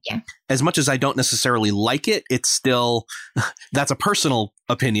 So as much as I don't necessarily like it, it's still, that's a personal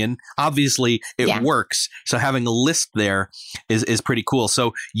opinion. Obviously, it works. So having a list there is pretty cool.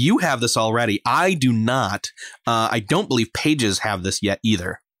 So you have this already. I do not. I don't believe Pages have this yet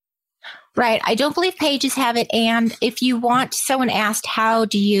either. Right. I don't believe Pages have it. And if you want, someone asked, where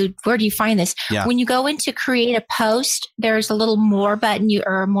do you find this? Yeah. When you go in to create a post, there's a little more button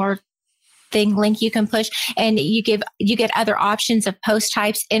or more link you can push, and you get other options of post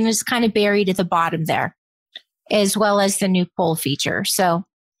types, and it's kind of buried at the bottom there, as well as the new poll feature. So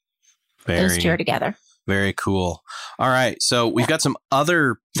those two are together. Very cool. All right. So we've got some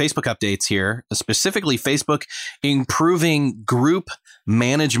other Facebook updates here, specifically Facebook improving group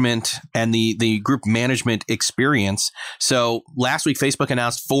management and the group management experience. So last week, Facebook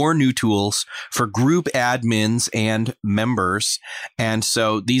announced 4 new tools for group admins and members. And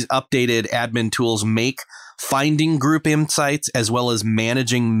so these updated admin tools make finding group insights as well as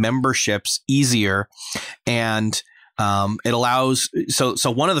managing memberships easier. And it allows, so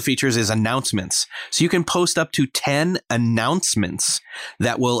one of the features is announcements. So you can post up to 10 announcements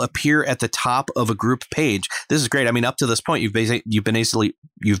that will appear at the top of a group page. This is great. I mean, up to this point, you've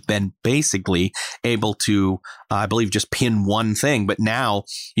been basically able to, I believe, just pin one thing, but now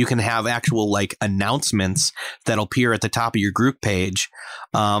you can have actual like announcements that'll appear at the top of your group page.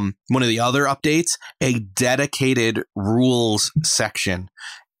 One of the other updates, a dedicated rules section,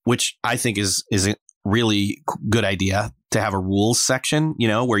 which I think is really good idea to have a rules section,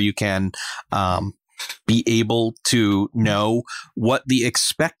 where you can be able to know what the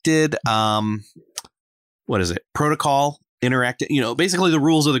expected protocol interact, basically the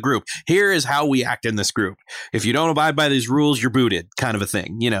rules of the group. Here is how we act in this group. If you don't abide by these rules, you're booted, kind of a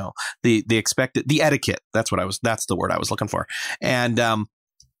thing. The expected, the etiquette. That's the word I was looking for. And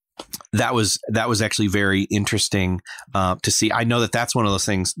that was actually very interesting to see. I know that's one of those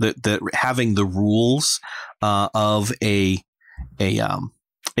things that having the rules of a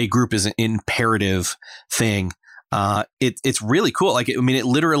group is an imperative thing. It's really cool. Like, it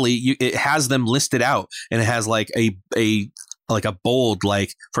literally, it has them listed out, and it has like a bold,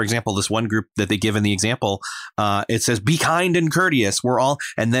 like, for example, this one group that they give in the example, it says, be kind and courteous. We're all,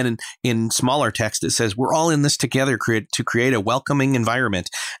 and then in smaller text, it says, we're all in this together to create a welcoming environment,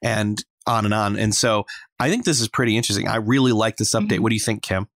 and on and on. And so I think this is pretty interesting. I really like this update. What do you think,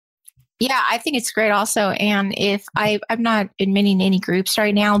 Kim? Yeah, I think it's great also. And if I'm not admitting any groups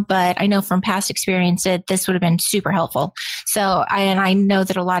right now, but I know from past experience that this would have been super helpful. So I know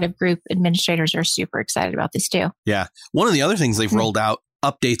that a lot of group administrators are super excited about this too. Yeah. One of the other things they've rolled out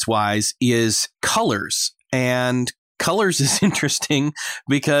updates wise is colors. And colors is interesting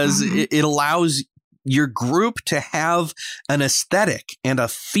because it allows your group to have an aesthetic and a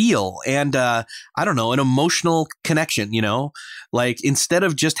feel and an emotional connection, like instead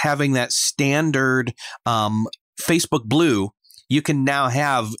of just having that standard Facebook blue, you can now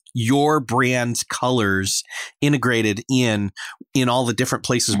have your brand's colors integrated in all the different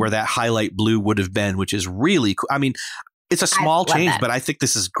places where that highlight blue would have been, which is really cool. I mean, it's a small change, but I think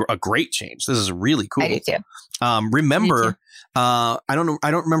this is a great change. This is really cool. I do too. Remember, I don't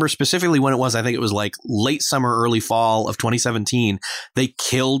remember specifically when it was. I think it was like late summer, early fall of 2017. They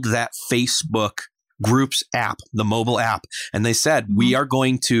killed that Facebook Groups app, the mobile app. And they said, we are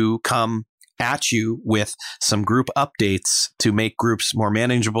going to come at you with some group updates to make groups more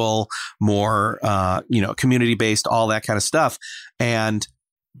manageable, more, community-based, all that kind of stuff. And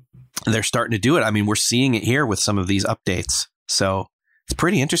they're starting to do it. I mean, we're seeing it here with some of these updates. So it's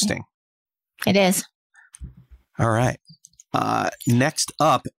pretty interesting. It is. All right. Next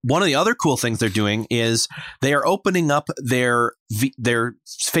up, one of the other cool things they're doing is they are opening up their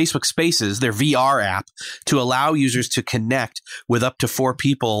Facebook Spaces, their VR app, to allow users to connect with up to 4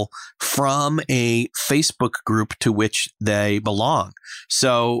 people from a Facebook group to which they belong.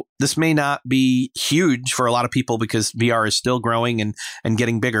 So this may not be huge for a lot of people because VR is still growing and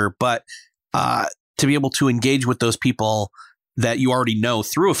getting bigger, but to be able to engage with those people that you already know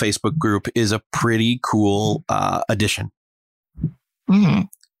through a Facebook group is a pretty cool addition.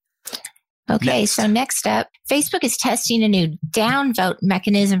 Okay, so next up, Facebook is testing a new downvote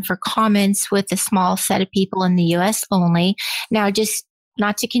mechanism for comments with a small set of people in the US only. Now, just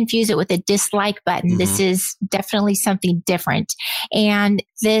not to confuse it with a dislike button, this is definitely something different. And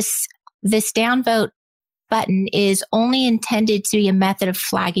this downvote button is only intended to be a method of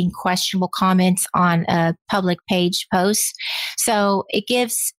flagging questionable comments on a public page post. So it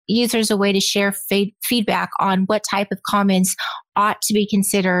gives users a way to share feedback on what type of comments ought to be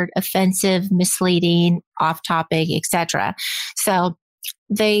considered offensive, misleading, off topic, etc. So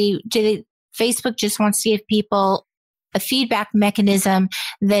Facebook just wants to give people a feedback mechanism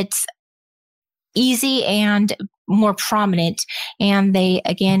that's easy and more prominent. And they,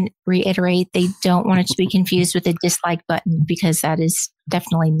 again, reiterate, they don't want it to be confused with a dislike button because that is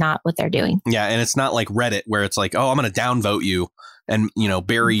definitely not what they're doing. Yeah. And it's not like Reddit where it's like, oh, I'm going to downvote you and,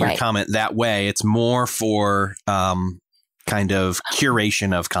 bury your comment that way. It's more for kind of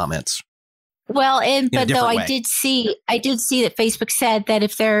curation of comments. Well, I did see that Facebook said that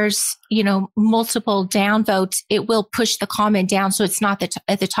if there's, multiple downvotes, it will push the comment down. So it's not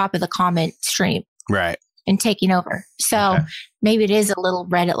at the top of the comment stream. Right. And taking over. So maybe it is a little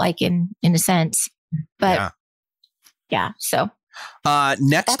Reddit-like in a sense, but yeah. So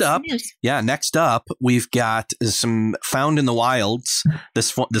Next up, we've got some found in the wilds.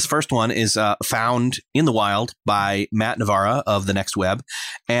 This first one is found in the wild by Matt Navarra of The Next Web.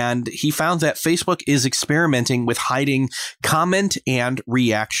 And he found that Facebook is experimenting with hiding comment and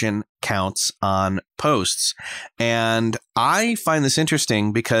reaction counts on posts. And I find this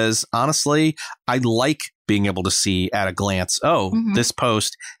interesting because honestly, I like being able to see at a glance, this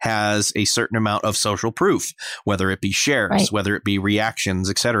post has a certain amount of social proof, whether it be shares, whether it be reactions,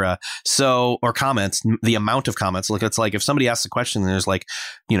 etc. So, or comments, the amount of comments. Look, it's like if somebody asks a question and there's like,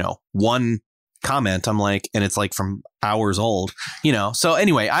 one comment, I'm like, and it's like from hours old, So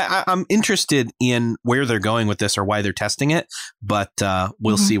anyway, I'm interested in where they're going with this or why they're testing it, but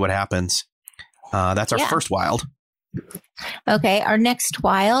we'll see what happens. That's our first wild. Okay, our next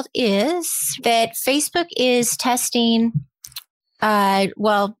wild is that Facebook is testing,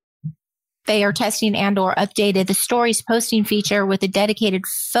 they are testing and or updated the stories posting feature with a dedicated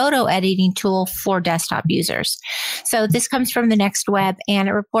photo editing tool for desktop users. So this comes from The Next Web, and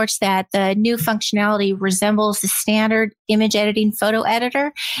it reports that the new functionality resembles the standard image editing photo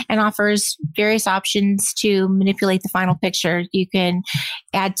editor and offers various options to manipulate the final picture. You can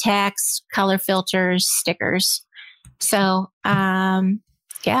add text, color filters, stickers. So,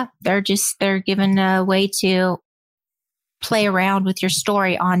 they're given a way to play around with your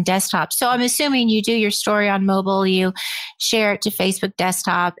story on desktop. So I'm assuming you do your story on mobile, you share it to Facebook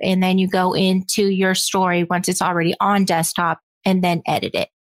desktop, and then you go into your story once it's already on desktop and then edit it.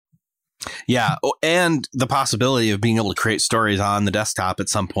 Yeah. And the possibility of being able to create stories on the desktop at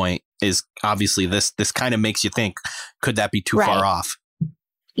some point is obviously this kind of makes you think, could that be too far off?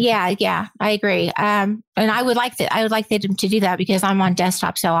 Yeah, I agree. And I would like them to do that because I'm on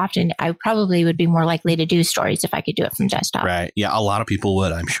desktop so often. I probably would be more likely to do stories if I could do it from desktop. Right. Yeah, a lot of people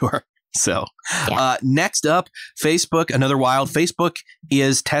would, I'm sure. So next up, Facebook, another wild. Facebook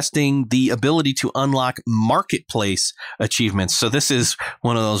is testing the ability to unlock marketplace achievements. So this is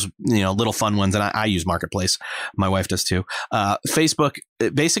one of those, little fun ones. And I use Marketplace. My wife does too. Facebook,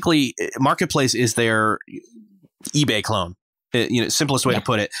 basically, Marketplace is their eBay clone. Simplest way to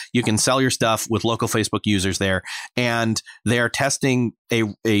put it, you can sell your stuff with local Facebook users there, and they are testing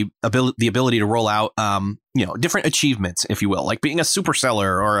the ability to roll out, different achievements, if you will, like being a super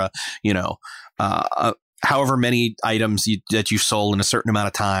seller or however many items that you sold in a certain amount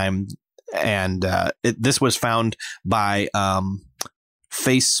of time. And this was found by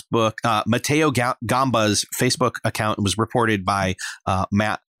Facebook. Mateo Gamba's Facebook account was reported by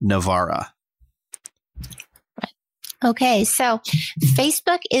Matt Navarra. Okay, so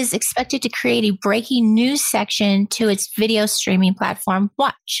Facebook is expected to create a breaking news section to its video streaming platform,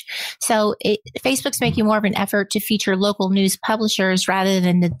 Watch. So Facebook's making more of an effort to feature local news publishers rather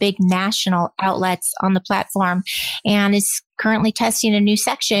than the big national outlets on the platform, and is currently testing a new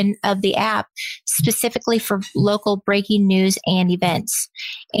section of the app specifically for local breaking news and events.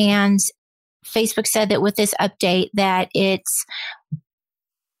 And Facebook said that with this update that it's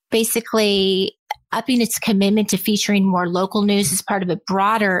basically upping its commitment to featuring more local news as part of a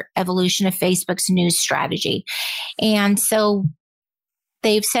broader evolution of Facebook's news strategy. And so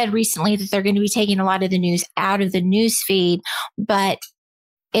they've said recently that they're going to be taking a lot of the news out of the news feed, but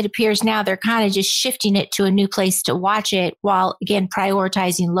it appears now they're kind of just shifting it to a new place to watch it while, again,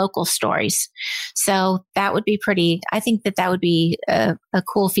 prioritizing local stories. So that would be I think that would be a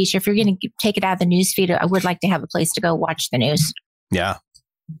cool feature. If you're going to take it out of the news feed, I would like to have a place to go watch the news. Yeah.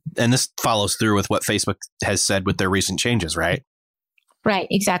 And this follows through with what Facebook has said with their recent changes, right? Right,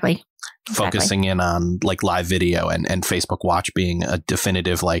 exactly. Focusing in on like live video and Facebook Watch being a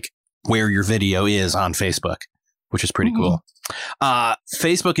definitive, like where your video is on Facebook, which is pretty cool.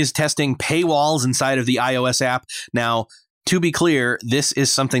 Facebook is testing paywalls inside of the iOS app. Now, to be clear, this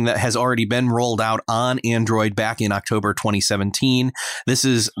is something that has already been rolled out on Android back in October 2017. This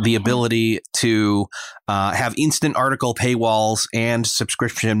is the ability to have instant article paywalls and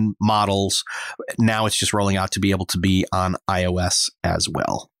subscription models. Now it's just rolling out to be able to be on iOS as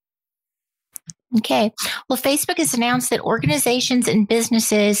well. Okay. Well, Facebook has announced that organizations and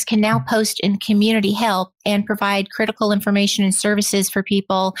businesses can now post in community help and provide critical information and services for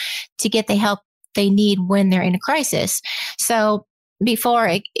people to get the help they need when they're in a crisis. So before,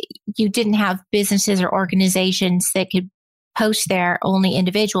 you didn't have businesses or organizations that could post there, only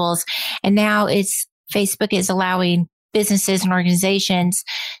individuals. And now Facebook is allowing businesses and organizations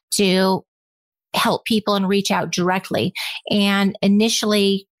to help people and reach out directly. And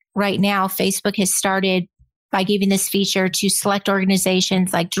initially, right now, Facebook has started by giving this feature to select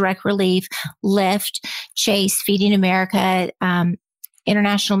organizations like Direct Relief, Lyft, Chase, Feeding America,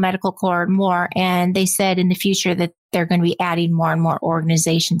 International Medical Corps, and more. And they said in the future that they're going to be adding more and more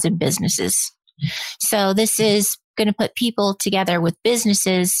organizations and businesses. So this is going to put people together with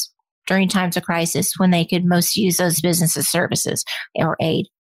businesses during times of crisis when they could most use those businesses' services or aid.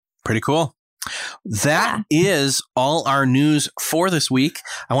 Pretty cool. That is all our news for this week.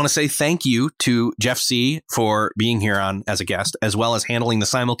 I want to say thank you to Jeff C. for being here on as a guest, as well as handling the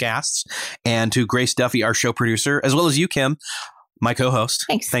simulcasts, and to Grace Duffy, our show producer, as well as you, Kim, my co-host.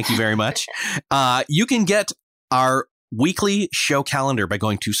 Thanks. Thank you very much. You can get our weekly show calendar by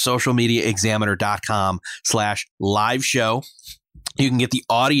going to socialmediaexaminer.com/live show. You can get the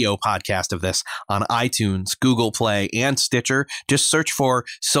audio podcast of this on iTunes, Google Play, and Stitcher. Just search for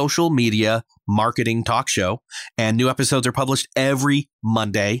Social Media Marketing Talk Show, and new episodes are published every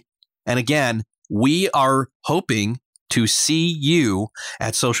Monday. And again, we are hoping to see you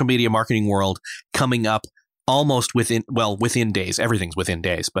at Social Media Marketing World coming up almost within days. Everything's within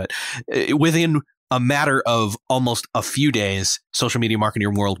days, but within a matter of almost a few days, Social Media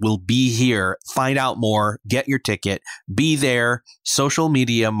Marketing World will be here. Find out more, get your ticket, be there. Social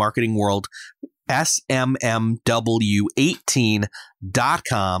Media Marketing World,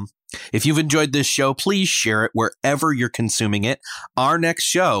 SMMW18.com. If you've enjoyed this show, please share it wherever you're consuming it. Our next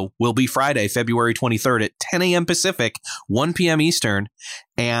show will be Friday, February 23rd at 10 a.m. Pacific, 1 p.m. Eastern.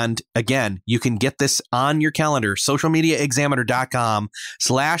 And again, you can get this on your calendar,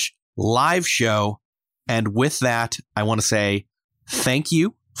 socialmediaexaminer.com/live show. And with that, I want to say thank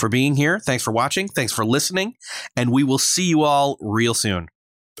you for being here. Thanks for watching. Thanks for listening. And we will see you all real soon.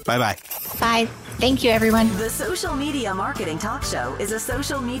 Bye-bye. Bye. Thank you, everyone. The Social Media Marketing Talk Show is a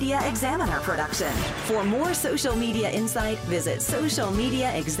Social Media Examiner production. For more social media insight, visit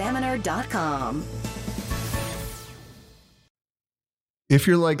socialmediaexaminer.com. If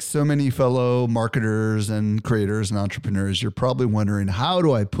you're like so many fellow marketers and creators and entrepreneurs, you're probably wondering, how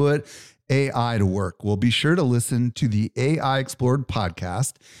do I put AI to work? Well, be sure to listen to the AI Explored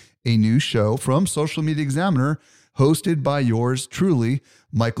podcast, a new show from Social Media Examiner, hosted by yours truly,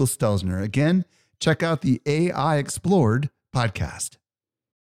 Michael Stelzner. Again, check out the AI Explored podcast.